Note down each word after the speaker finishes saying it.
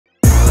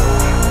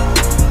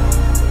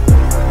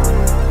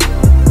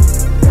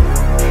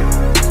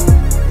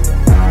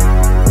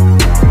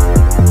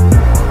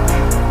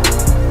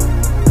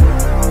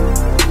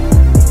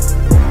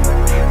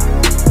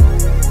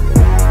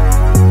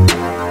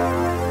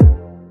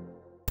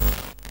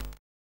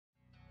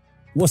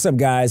What's up,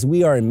 guys?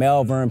 We are in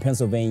Malvern,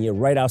 Pennsylvania,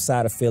 right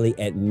outside of Philly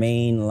at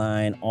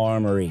Mainline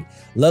Armory.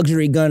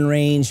 Luxury gun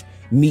range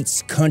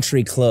meets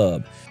country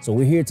club. So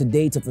we're here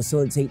today to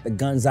facilitate the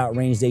Guns Out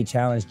Range Day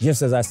Challenge.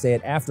 Just as I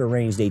said, after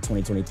Range Day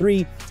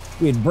 2023,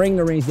 we'd bring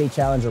the Range Day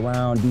Challenge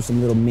around, do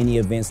some little mini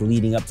events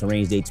leading up to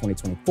Range Day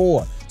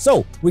 2024.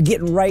 So we're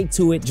getting right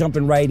to it,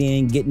 jumping right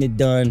in, getting it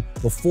done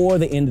before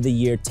the end of the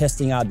year,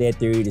 testing out that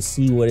theory to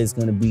see what it's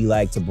gonna be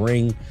like to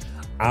bring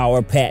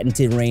our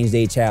patented Range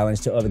Day Challenge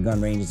to other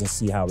gun ranges and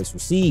see how it's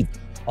received.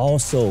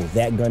 Also,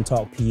 that Gun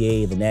Talk PA,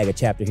 the NAGA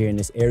chapter here in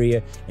this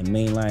area, and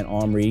Mainline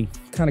Armory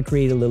kind of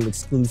created a little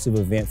exclusive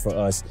event for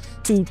us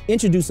to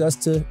introduce us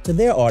to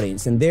their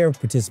audience and their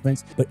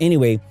participants. But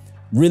anyway,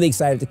 really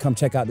excited to come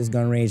check out this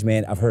gun range,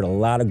 man. I've heard a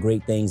lot of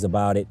great things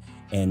about it.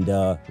 And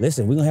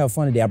listen, we're gonna have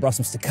fun today. I brought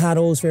some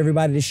staccatos for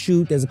everybody to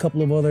shoot. There's a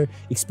couple of other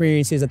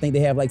experiences. I think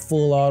they have like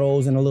full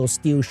autos and a little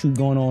steel shoot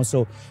going on.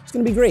 So it's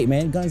gonna be great,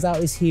 man. Guns Out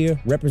is here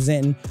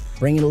representing,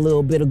 bringing a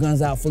little bit of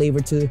Guns Out flavor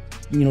to,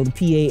 the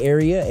PA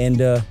area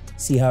and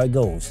see how it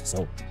goes.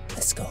 So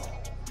let's go.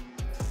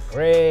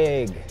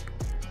 Greg.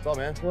 What's up,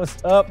 man?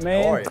 What's up,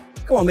 man? How are you?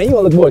 Come on, man. You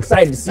all look more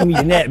excited to see me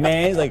than that,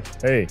 man. It's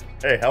like, hey.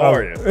 Hey, how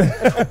are you?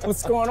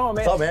 What's going on,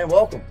 man? What's up, man?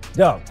 Welcome.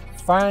 Doug,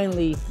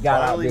 finally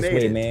got out this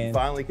way, it. man.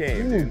 Finally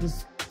came. Dude,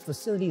 this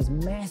facility is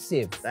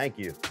massive. Thank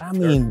you. I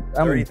mean,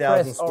 I'm 30,000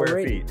 impressed square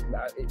already.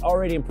 feet.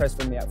 Already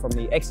impressed from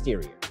the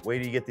exterior. Wait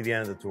till you get to the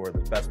end of the tour.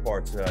 The best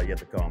part's yet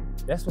to come.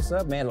 That's what's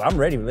up, man. I'm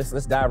ready.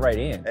 Let's dive right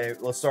in. Hey,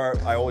 let's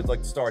start. I always like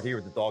to start here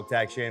with the dog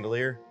tag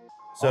chandelier.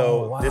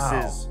 So This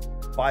is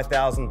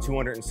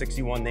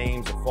 5,261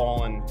 names of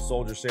fallen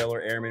soldier, sailor,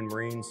 airmen,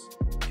 Marines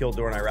killed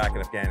during Iraq and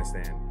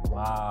Afghanistan.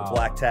 Wow. The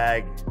black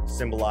tag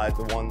symbolized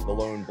the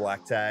lone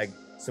black tag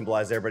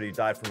symbolized everybody who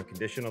died from a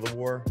condition of the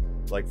war,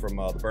 like from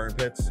the burn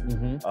pits.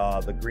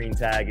 The green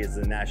tag is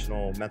the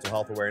National Mental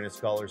Health Awareness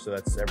color, so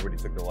that's everybody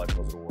who took their life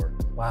because of the war.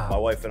 Wow. My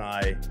wife and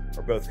I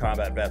are both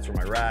combat vets from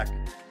Iraq,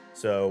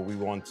 so we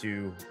want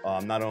to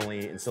not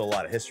only instill a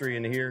lot of history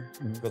into here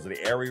because of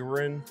the area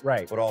we're in,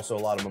 right, but also a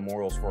lot of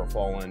memorials for our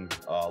fallen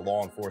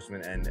law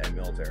enforcement and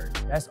military.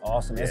 That's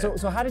awesome, man. Yeah.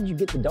 So how did you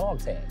get the dog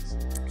tags?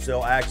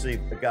 So I actually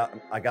got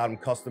them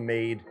custom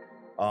made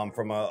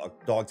from a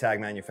dog tag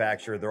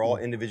manufacturer. They're all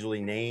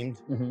individually named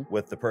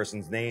with the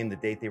person's name, the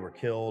date they were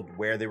killed,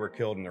 where they were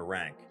killed, and their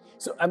rank.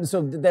 So,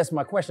 so that's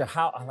my question.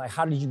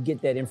 How did you get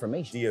that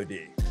information?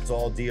 DOD. It's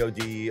all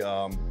DOD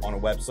on a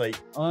website.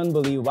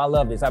 Unbelievable. I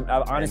love this.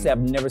 Honestly, I've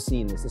never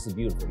seen this. This is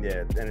beautiful.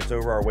 Yeah, and it's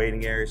over our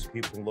waiting area, so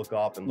people can look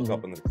up up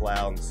into the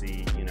cloud and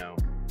see,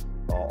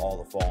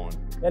 all the fallen.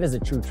 That is a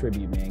true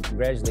tribute, man.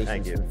 Congratulations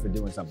Thank you. for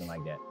doing something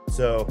like that.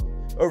 So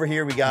over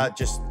here we got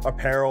just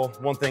apparel.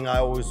 One thing I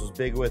always was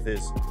big with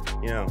is,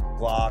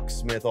 Glock,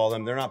 Smith, all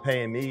them. They're not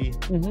paying me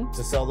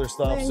to sell their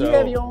stuff, Man, so you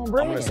have your own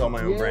brand. I'm gonna sell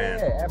my own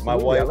brand.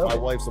 Absolutely. My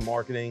wife's a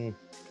marketing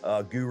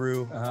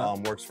guru,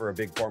 works for a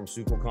big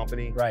pharmaceutical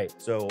company. Right.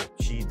 So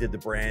she did the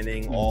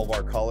branding, all of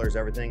our colors,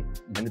 everything.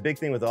 And the big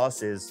thing with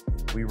us is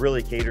we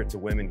really cater to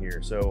women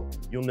here. So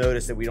you'll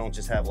notice that we don't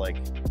just have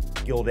like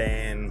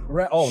Gildan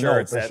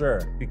shirts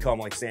that become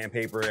like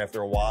sandpaper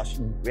after a wash.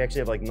 We actually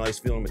have like nice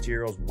feeling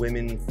materials,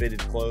 women fitted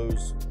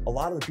clothes. A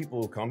lot of the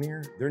people who come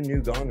here, they're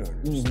new gun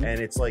owners. And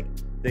it's like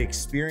the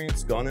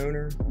experienced gun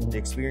owner, the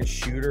experienced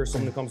shooter,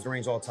 someone who comes to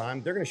range all the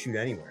time, they're gonna shoot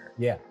anywhere.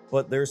 Yeah.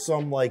 But there's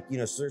some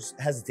there's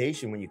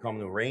hesitation when you come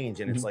to a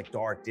range and it's like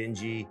dark,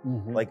 dingy.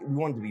 Like we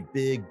want it to be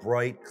big,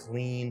 bright,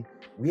 clean.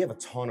 We have a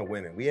ton of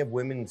women. We have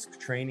women's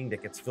training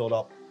that gets filled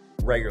up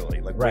regularly,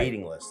 like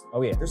waiting list.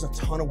 Oh yeah. There's a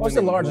ton of women. What's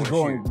the largest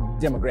growing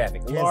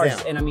demographic?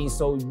 And I mean,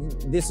 so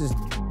this is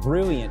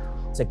brilliant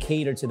to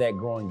cater to that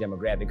growing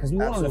demographic because we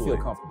want them to feel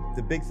comfortable.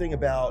 The big thing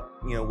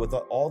about, with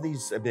all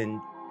these have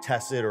been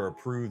tested or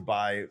approved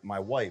by my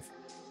wife.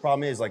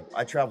 Problem is, like,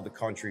 I traveled the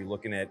country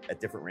looking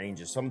at different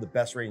ranges, some of the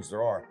best ranges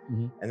there are.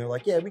 And they're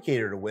like, yeah, we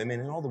cater to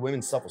women, and all the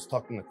women's stuff was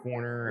tucked in the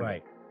corner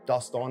and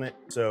dust on it.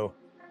 So,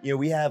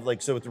 we have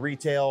so with the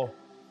retail,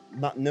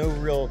 no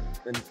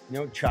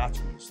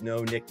tchotchkes,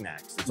 no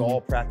knickknacks. It's all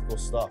practical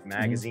stuff,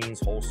 magazines,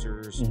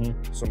 holsters,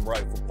 some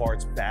rifle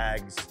parts,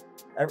 bags,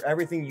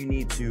 everything you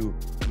need to,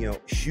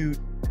 shoot,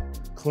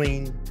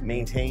 clean,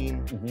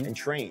 maintain, and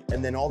train.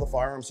 And then all the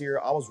firearms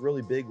here, I was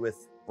really big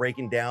with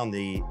breaking down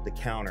the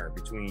counter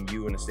between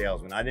you and the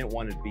salesman. I didn't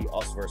want it to be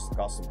us versus the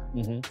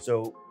customer.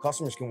 So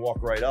customers can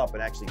walk right up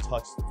and actually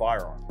touch the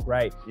firearm.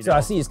 Right. So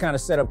I see it's kind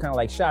of set up kind of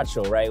like SHOT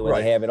Show, right? Where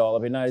they have it all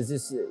up. And now is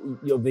this,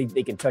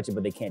 they can touch it,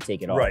 but they can't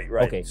take it off. Right.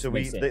 Okay. So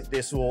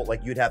this will,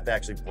 you'd have to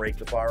actually break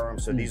the firearm.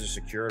 So these are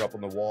secured up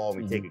on the wall.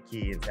 And we take a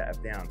key and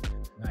tap down.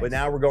 But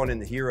now we're going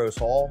into Heroes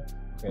Hall.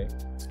 Okay.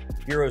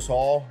 Heroes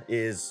Hall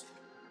is,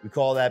 we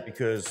call that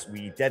because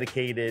we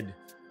dedicated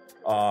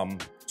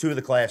 2 of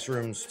the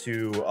classrooms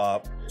to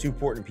 2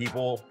 important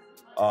people.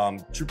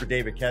 Trooper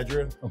David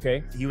Kedra.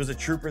 Okay. He was a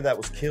trooper that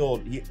was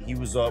killed. He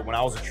was, when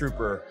I was a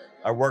trooper,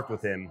 I worked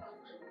with him.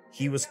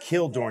 He was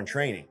killed during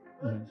training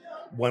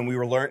when we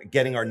were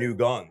getting our new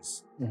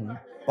guns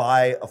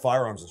by a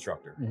firearms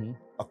instructor,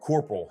 a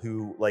corporal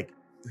who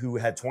who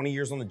had 20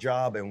 years on the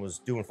job and was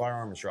doing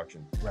firearm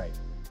instruction. Right.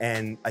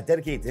 And I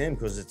dedicate to him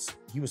because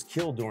he was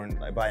killed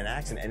by an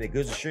accident, and it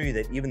goes to show you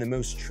that even the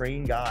most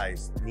trained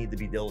guys need to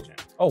be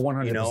diligent. Oh,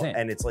 100%. You know,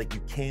 and it's like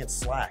you can't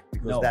slack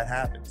because that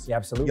happens. Yeah,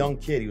 absolutely. Young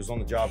kid, he was on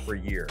the job for a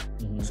year.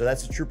 So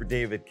that's the Trooper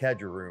David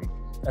Kedger room.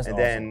 That's and awesome.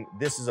 then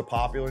this is a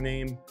popular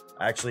name.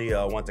 I actually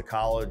went to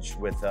college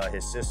with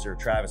his sister,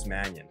 Travis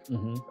Mannion.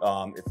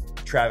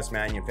 It's Travis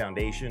Mannion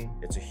Foundation.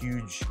 It's a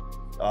huge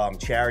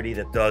charity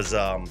that does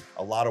a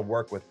lot of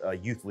work with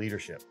youth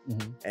leadership.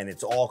 And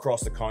it's all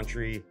across the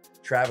country.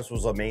 Travis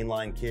was a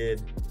mainline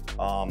kid.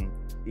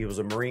 He was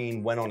a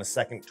Marine, went on a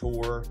second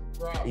tour.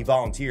 He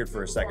volunteered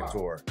for a second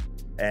tour.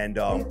 And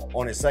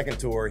on his second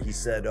tour, he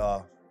said,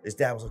 his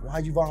dad was like,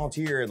 "Why'd you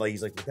volunteer?" And like,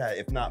 he's like, "Dad,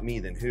 if not me,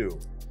 then who?"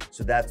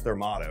 So that's their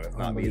motto, if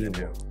not me, then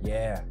who.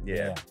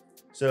 Yeah.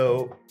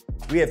 So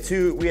we have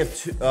two,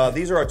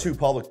 these are our two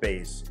public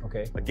bays.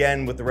 Okay.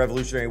 Again, with the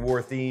Revolutionary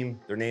War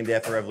theme, they're named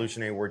after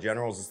Revolutionary War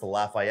generals. It's the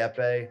Lafayette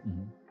Bay,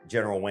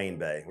 General Wayne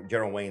Bay.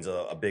 General Wayne's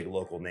a big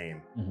local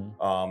name.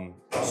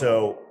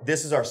 So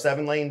this is our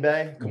 7-lane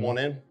bay. Come on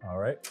in. All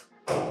right.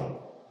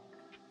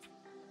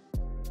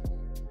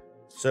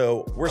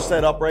 So we're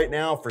set up right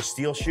now for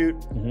steel shoot,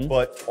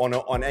 but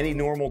on any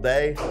normal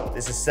day,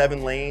 this is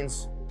 7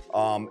 lanes.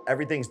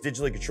 Everything's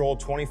digitally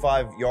controlled,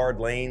 25-yard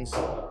lanes.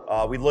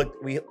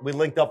 We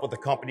linked up with a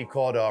company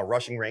called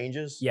Rushing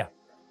Ranges. Yeah.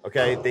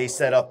 Okay, they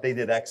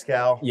did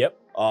XCal. Yep.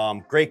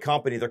 Great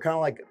company. They're kind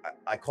of like,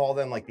 I call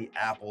them like the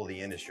Apple of the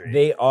industry.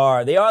 They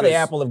are the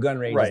Apple of gun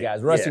ranges,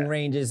 guys. Rushing yeah.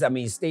 ranges, I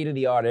mean, state of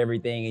the art,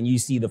 everything, and you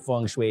see the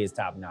feng shui is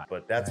top notch.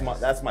 But that's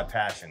my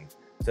passion.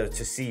 So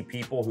to see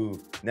people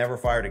who never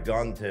fired a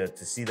gun, to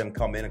see them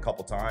come in a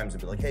couple times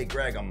and be like, "Hey,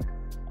 Greg,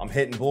 I'm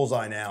hitting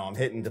bullseye now. I'm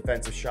hitting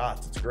defensive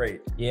shots." It's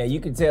great. Yeah, you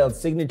can tell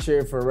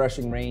signature for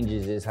Rushing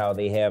Ranges is how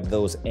they have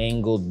those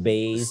angled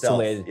bays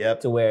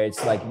to where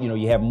it's like, you know,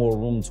 you have more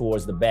room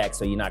towards the back,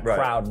 so you're not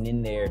crowding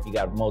in there if you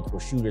got multiple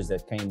shooters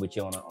that came with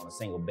you on a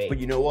single bay. But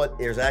you know what?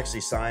 There's actually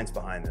science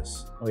behind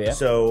this. Oh yeah.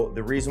 So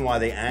the reason why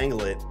they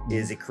angle it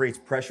is it creates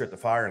pressure at the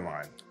firing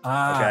line.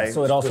 Okay.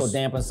 So it also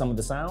dampens some of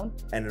the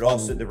sound? And it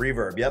also, the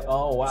reverb, yep.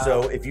 Oh, wow.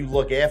 So if you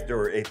look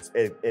after,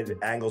 it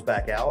angles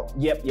back out.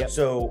 Yep.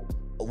 So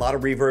a lot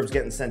of reverb's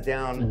getting sent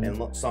down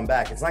and some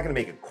back. It's not gonna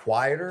make it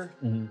quieter,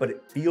 but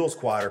it feels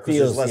quieter because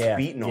there's less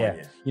beating on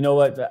you. You know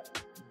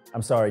what?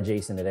 I'm sorry,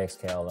 Jason at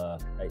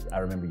XCal. I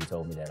remember you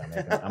told me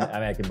that.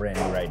 I'm acting brand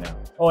new right now.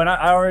 Oh, and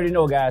I already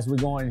know, guys, we're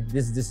going,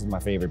 this is my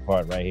favorite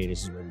part right here.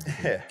 This is where we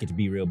get to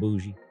be real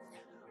bougie.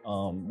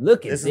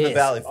 Look at this. This is the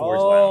Valley Forge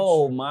Lounge.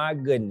 Oh my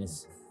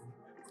goodness.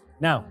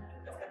 Now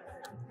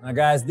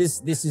guys,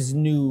 this is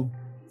new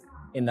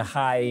in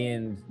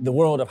the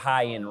world of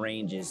high-end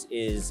ranges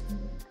is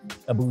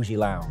a bougie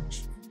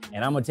lounge.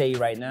 And I'm gonna tell you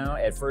right now,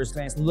 at first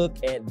glance, look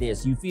at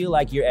this. You feel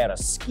like you're at a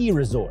ski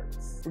resort.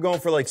 We're going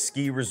for like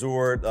ski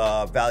resort,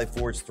 Valley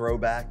Forge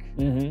throwback.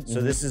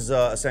 So this is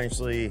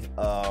essentially,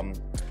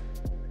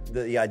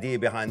 the idea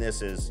behind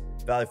this is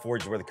Valley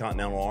Forge is where the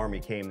Continental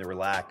Army came to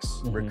relax,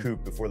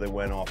 recoup before they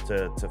went off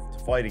to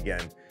fight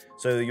again.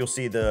 So you'll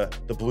see the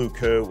blue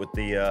coat with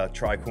the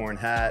tricorn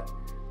hat,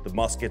 the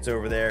muskets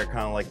over there, kind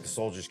of like the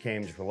soldiers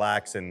came to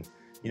relax. And,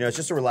 you know, it's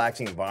just a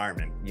relaxing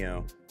environment, you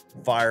know,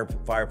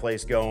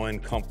 fireplace going,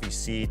 comfy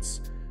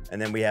seats.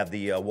 And then we have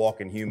the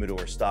walk-in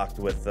humidor stocked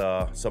with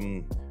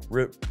some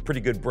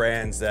pretty good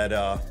brands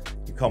that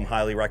become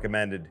highly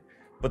recommended.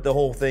 But the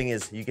whole thing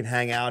is you can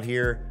hang out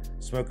here,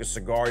 smoke a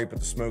cigar, you put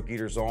the smoke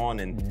eaters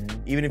on,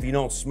 and even if you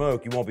don't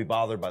smoke, you won't be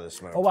bothered by the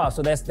smoke. Oh wow,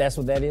 so that's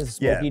what that is,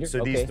 smoke eater?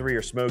 So these 3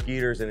 are smoke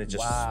eaters, and it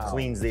just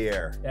cleans the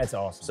air. That's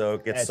awesome. So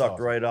it gets sucked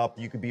right up.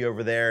 You could be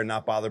over there,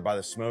 not bothered by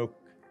the smoke,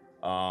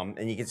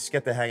 and you just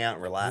get to hang out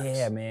and relax.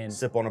 Yeah, man.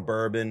 Sip on a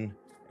bourbon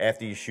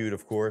after you shoot,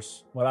 of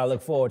course. Well, I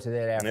look forward to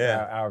that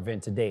after our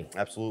event today.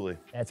 Absolutely.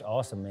 That's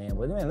awesome, man.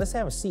 Well, man, let's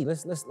have a seat.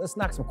 Let's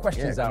knock some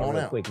questions out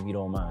real quick, if you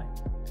don't mind.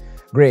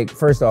 Greg,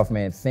 first off,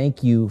 man,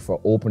 thank you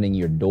for opening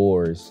your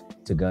doors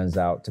to Guns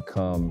Out to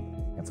come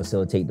and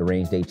facilitate the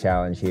Range Day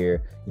Challenge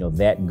here. You know,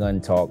 that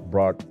gun talk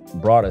brought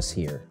us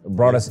here,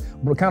 kind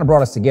of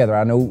brought us together.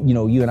 I know, you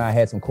know, you and I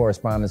had some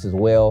correspondence as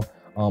well,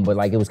 but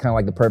like it was kind of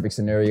like the perfect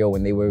scenario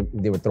when they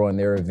were throwing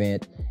their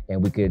event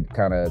and we could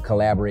kind of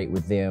collaborate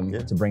with them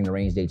to bring the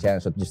Range Day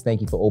Challenge. So just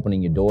thank you for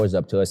opening your doors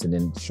up to us and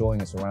then showing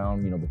us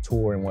around, you know, the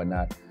tour and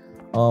whatnot.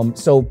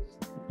 So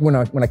when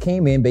I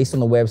came in, based on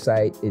the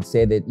website, it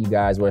said that you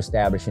guys were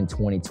established in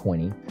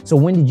 2020. So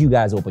when did you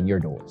guys open your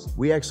doors?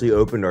 We actually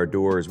opened our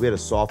doors. We had a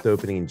soft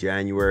opening in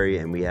January,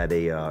 and we had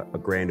a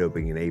grand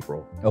opening in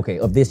April. Okay,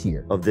 of this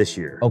year? Of this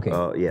year. Okay.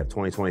 Yeah,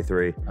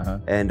 2023.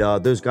 And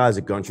those guys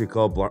at Country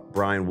Club,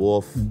 Brian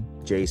Wolf,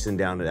 Jason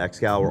down at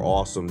XCal were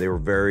awesome. They were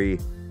very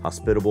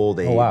hospitable.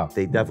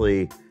 They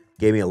definitely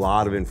gave me a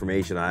lot of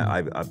information.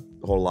 I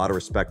hold a lot of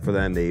respect for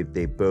them.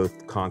 They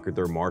both conquered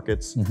their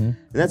markets. And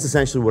that's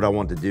essentially what I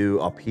want to do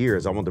up here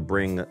is I want to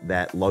bring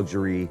that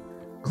luxury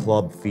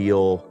club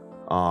feel,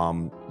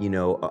 you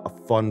know, a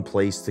fun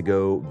place to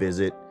go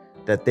visit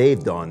that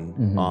they've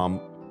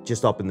done.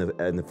 just up in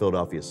the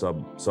Philadelphia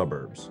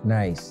suburbs.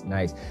 Nice,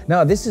 nice.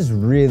 Now this is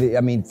really,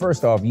 I mean,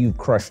 first off, you've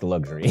crushed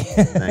luxury.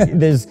 Thank you.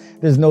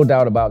 There's no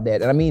doubt about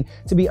that. And I mean,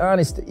 to be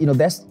honest, you know,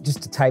 that's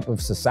just the type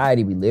of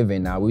society we live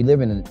in now. We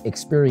live in an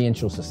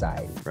experiential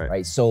society,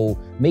 right? So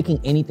making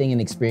anything an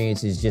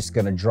experience is just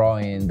gonna draw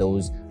in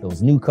those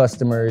new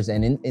customers.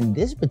 And in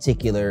this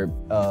particular,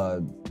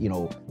 you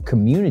know,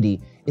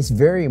 community, it's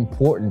very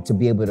important to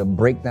be able to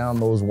break down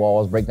those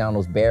walls, break down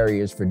those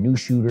barriers for new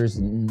shooters,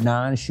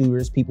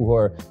 non-shooters, people who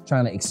are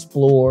trying to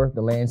explore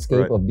the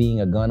landscape of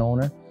being a gun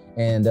owner.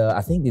 And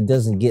I think it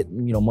doesn't get,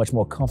 you know, much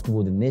more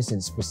comfortable than this,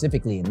 and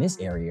specifically in this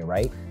area,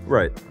 right?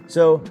 Right.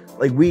 So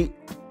like we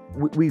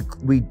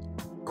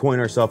coin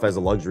ourselves as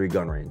a luxury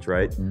gun range,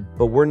 right?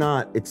 But we're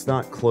not, it's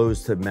not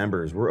closed to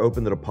members. We're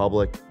open to the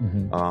public.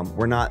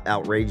 We're not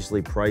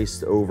outrageously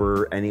priced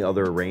over any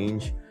other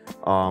range.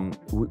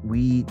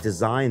 We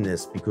designed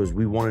this because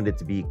we wanted it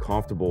to be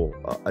comfortable,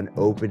 an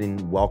open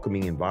and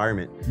welcoming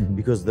environment,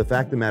 because the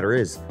fact of the matter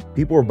is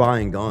people were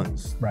buying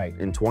guns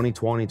in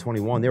 2020,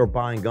 21. They were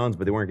buying guns,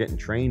 but they weren't getting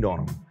trained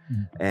on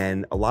them.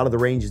 And a lot of the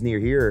ranges near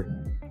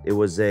here,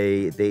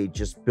 they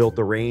just built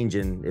the range,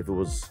 and if it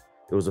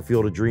was a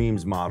Field of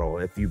Dreams model,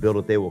 if you build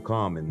it, they will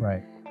come.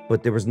 And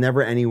but there was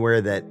never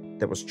anywhere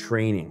that was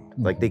training.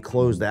 Like they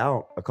closed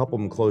out, a couple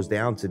of them closed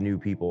down to new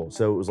people.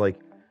 So it was like,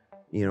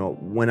 you know,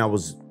 when I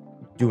was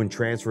doing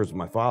transfers with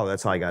my father,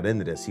 that's how I got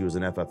into this. He was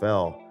an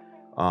FFL.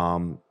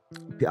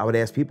 I would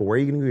ask people, where are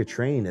you gonna get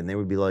trained? And they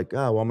would be like,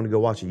 oh, well, I'm gonna go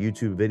watch a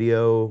YouTube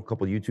video, a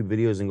couple of YouTube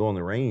videos, and go on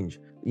the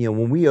range. You know,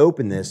 when we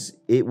opened this,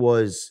 it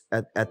was,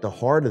 at the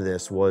heart of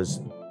this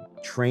was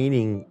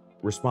training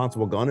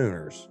responsible gun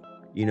owners,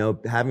 you know,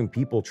 having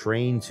people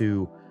trained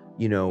to,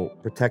 you know,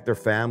 protect their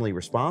family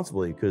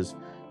responsibly. Because,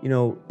 you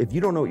know, if you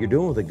don't know what you're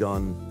doing with a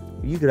gun,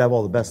 you could have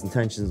all the best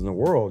intentions in the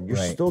world, you're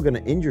still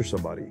gonna injure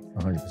somebody.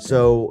 100%.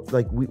 So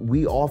like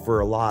we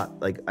offer a lot,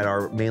 like at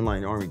our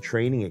mainline Army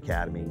Training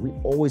Academy, we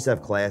always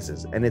have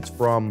classes, and it's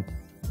from,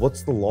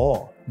 what's the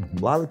law? A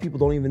lot of the people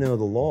don't even know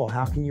the law.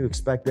 How can you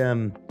expect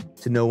them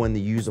to know when to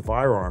use a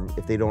firearm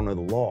if they don't know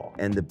the law?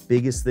 And the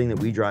biggest thing that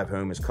we drive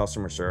home is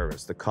customer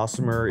service. The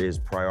customer is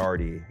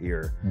priority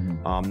here.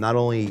 Not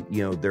only,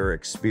 you know, their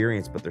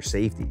experience, but their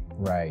safety.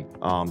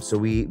 So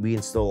we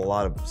instill a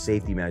lot of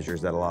safety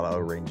measures that a lot of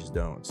other ranges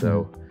don't.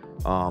 So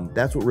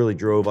that's what really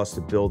drove us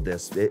to build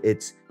this.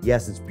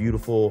 Yes, it's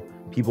beautiful.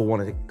 People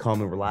want to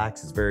come and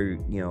relax. It's very,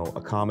 you know,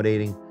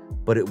 accommodating,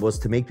 but it was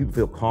to make people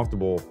feel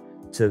comfortable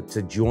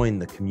to join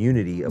the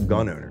community of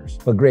gun owners.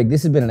 But Greg,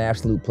 this has been an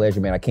absolute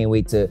pleasure, man. I can't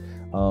wait to,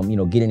 you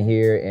know, get in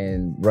here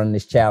and run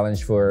this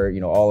challenge for,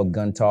 you know, all of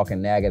Gun Talk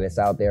and NAGA that's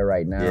out there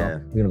right now.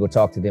 We're gonna go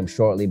talk to them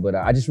shortly, but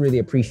I just really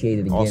appreciate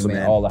it again,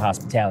 man. All the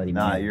hospitality,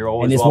 man. Nah, you're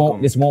always welcome.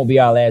 This won't be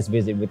our last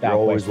visit without question.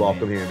 You're always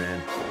welcome here,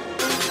 man.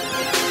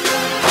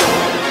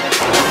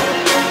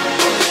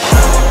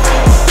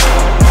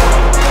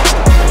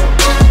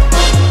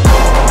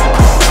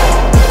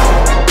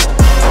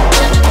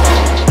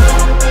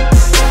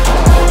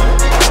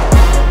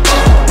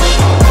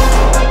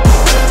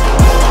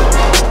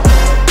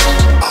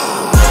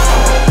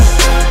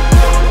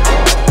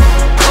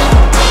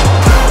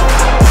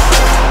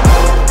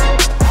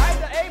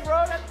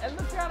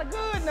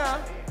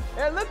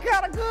 It look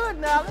kind of good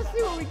now. Let's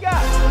see what we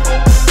got.